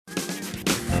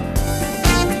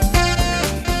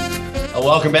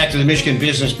Welcome back to the Michigan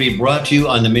Business Beat, brought to you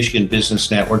on the Michigan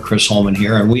Business Network. Chris Holman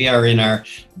here, and we are in our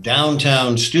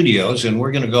downtown studios, and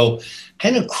we're going to go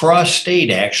kind of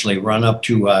cross-state, actually, run up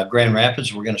to Grand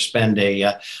Rapids. We're going to spend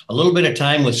a little bit of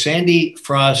time with Sandy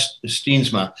Frost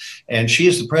Steensma, and she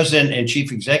is the president and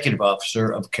chief executive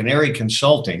officer of Canary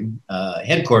Consulting,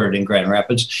 headquartered in Grand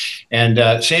Rapids.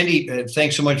 And Sandy,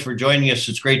 thanks so much for joining us.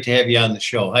 It's great to have you on the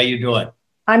show. How you doing?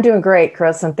 I'm doing great,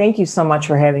 Chris, and thank you so much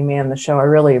for having me on the show. I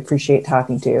really appreciate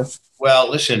talking to you. Well,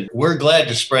 listen, we're glad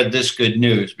to spread this good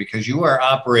news because you are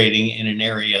operating in an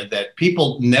area that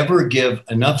people never give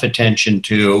enough attention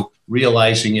to,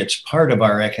 realizing it's part of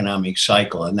our economic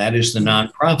cycle, and that is the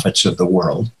nonprofits of the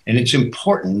world. And it's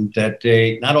important that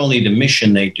they, not only the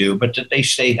mission they do, but that they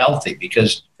stay healthy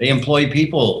because they employ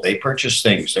people, they purchase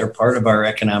things, they're part of our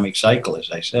economic cycle, as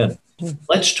I said.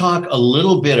 Let's talk a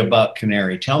little bit about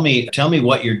Canary. Tell me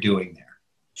what you're doing there.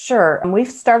 Sure. We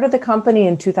started the company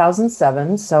in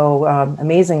 2007. So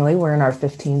amazingly, we're in our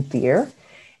 15th year.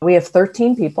 We have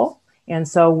 13 people. And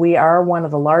so we are one of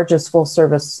the largest full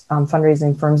service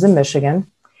fundraising firms in Michigan.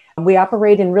 We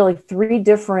operate in really three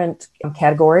different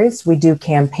categories. We do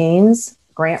campaigns,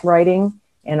 grant writing,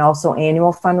 and also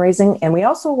annual fundraising. And we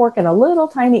also work in a little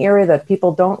tiny area that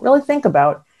people don't really think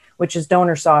about, which is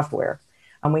donor software.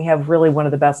 We have really one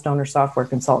of the best donor software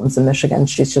consultants in Michigan.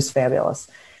 She's just fabulous.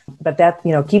 But that,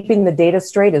 keeping the data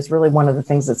straight is really one of the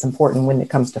things that's important when it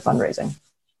comes to fundraising.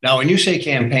 Now, when you say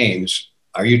campaigns,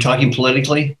 are you talking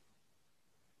politically?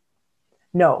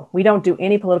 No, we don't do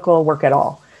any political work at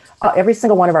all. Every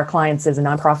single one of our clients is a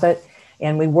nonprofit,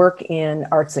 and we work in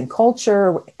arts and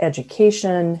culture,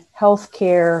 education,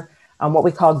 healthcare, what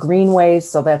we call greenways.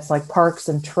 So that's like parks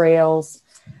and trails.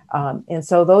 And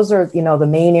so those are, the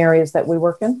main areas that we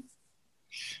work in.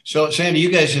 So, Sandy, you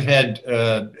guys have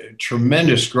had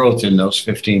tremendous growth in those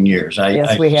 15 years.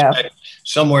 Yes, we have.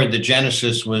 Somewhere the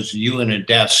genesis was you and a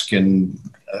desk and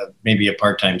maybe a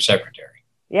part-time secretary.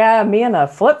 Yeah, me and a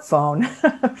flip phone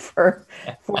for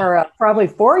probably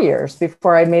 4 years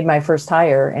before I made my first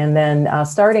hire. And then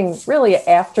starting really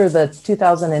after the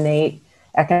 2008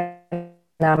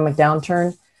 economic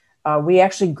downturn, we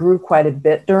actually grew quite a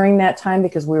bit during that time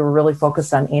because we were really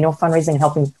focused on annual fundraising and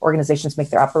helping organizations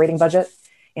make their operating budget.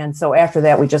 And so after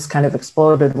that, we just kind of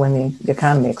exploded when the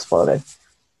economy exploded.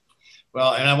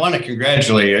 Well, and I want to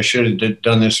congratulate you. I should have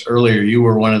done this earlier. You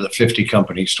were one of the 50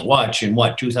 companies to watch in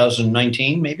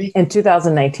 2019, maybe? In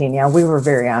 2019, yeah. We were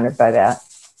very honored by that.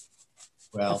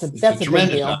 Well, that's a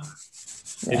tremendous honor.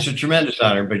 Yeah. It's a tremendous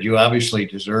honor, but you obviously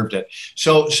deserved it.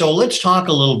 So let's talk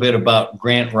a little bit about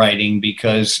grant writing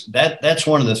because that's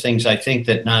one of the things I think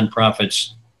that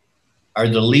nonprofits are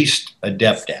the least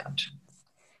adept at.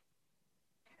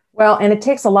 Well, and it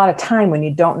takes a lot of time when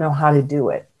you don't know how to do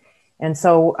it. And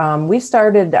so we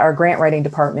started our grant writing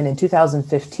department in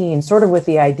 2015, sort of with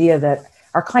the idea that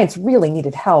our clients really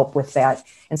needed help with that.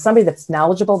 And somebody that's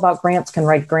knowledgeable about grants can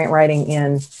write grant writing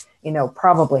in,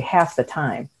 probably half the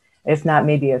time, if not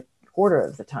maybe a quarter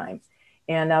of the time.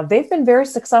 And they've been very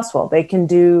successful. They can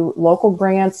do local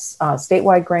grants,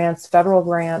 statewide grants, federal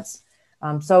grants.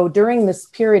 So during this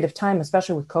period of time,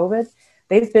 especially with COVID,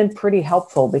 they've been pretty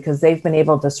helpful because they've been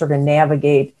able to sort of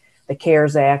navigate the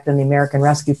CARES Act and the American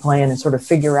Rescue Plan and sort of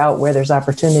figure out where there's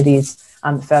opportunities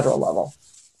on the federal level.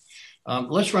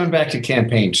 Let's run back to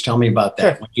campaigns. Tell me about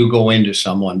that. Sure. When you go into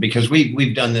someone, because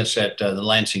we've done this at the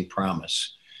Lansing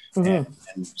Promise and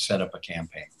set up a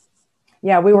campaign.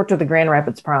 Yeah, we worked with the Grand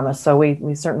Rapids Promise, so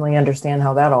we certainly understand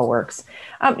how that all works.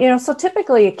 So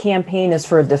typically a campaign is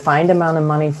for a defined amount of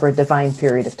money for a defined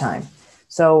period of time.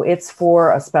 So it's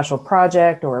for a special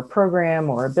project or a program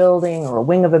or a building or a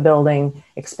wing of a building,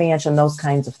 expansion, those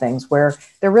kinds of things where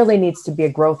there really needs to be a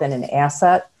growth in an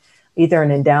asset, either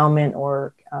an endowment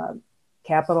or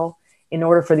capital, in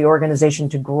order for the organization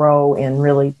to grow and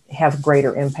really have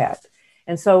greater impact.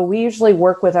 And so we usually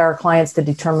work with our clients to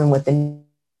determine what the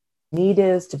need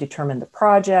is, to determine the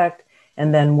project,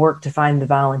 and then work to find the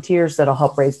volunteers that'll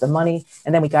help raise the money.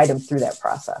 And then we guide them through that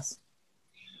process.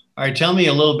 All right, tell me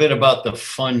a little bit about the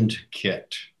Fund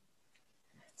Kit.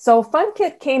 So Fund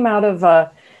Kit came out of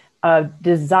a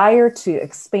desire to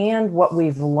expand what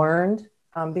we've learned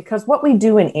because what we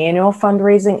do in annual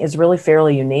fundraising is really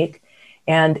fairly unique.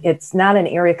 And it's not an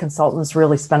area consultants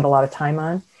really spend a lot of time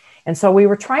on. And so we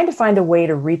were trying to find a way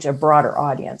to reach a broader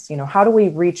audience. How do we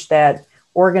reach that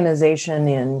organization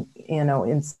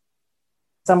in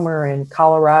somewhere in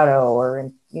Colorado or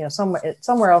in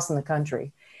somewhere else in the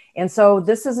country? And so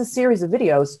this is a series of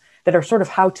videos that are sort of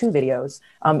how-to videos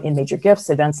in major gifts,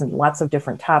 events, and lots of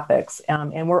different topics.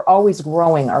 And we're always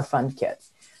growing our Fund Kit.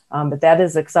 But that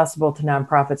is accessible to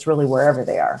nonprofits really wherever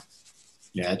they are.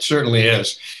 Yeah, it certainly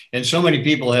is. And so many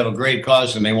people have a great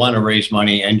cause and they want to raise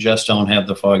money and just don't have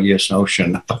the foggiest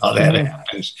notion of how that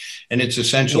happens. And it's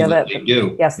essential that they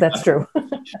do. Yes, that's true.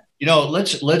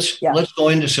 Let's go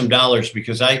into some dollars,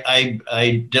 because I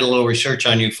did a little research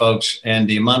on you folks, and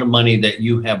the amount of money that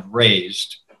you have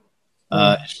raised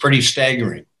is pretty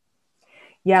staggering.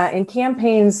 Yeah, in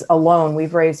campaigns alone,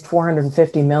 we've raised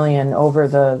 $450 million over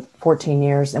the 14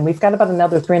 years, and we've got about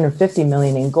another $350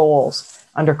 million in goals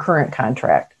under current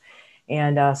contract.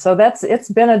 And so it's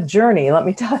been a journey, let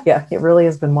me tell you. It really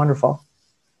has been wonderful.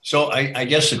 So I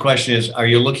guess the question is, are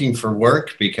you looking for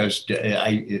work? Because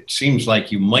it seems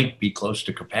like you might be close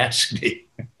to capacity.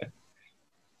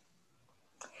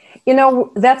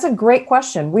 That's a great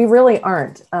question. We really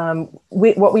aren't.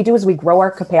 What we do is we grow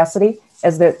our capacity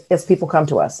as people come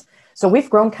to us. So we've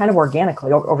grown kind of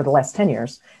organically over the last 10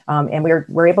 years. And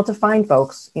we're able to find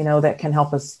folks, that can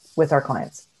help us with our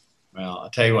clients. Well, I'll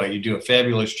tell you what, you do a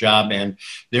fabulous job, and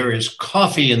there is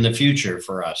coffee in the future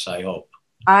for us, I hope.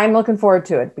 I'm looking forward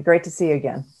to it. It'd be great to see you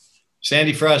again.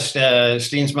 Sandy Frost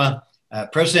Steensma,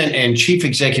 President and Chief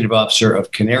Executive Officer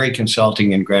of Canary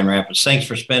Consulting in Grand Rapids. Thanks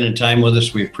for spending time with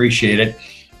us. We appreciate it.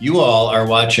 You all are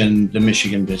watching the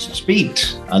Michigan Business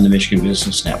Beat on the Michigan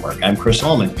Business Network. I'm Chris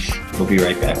Holman. We'll be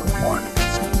right back with more.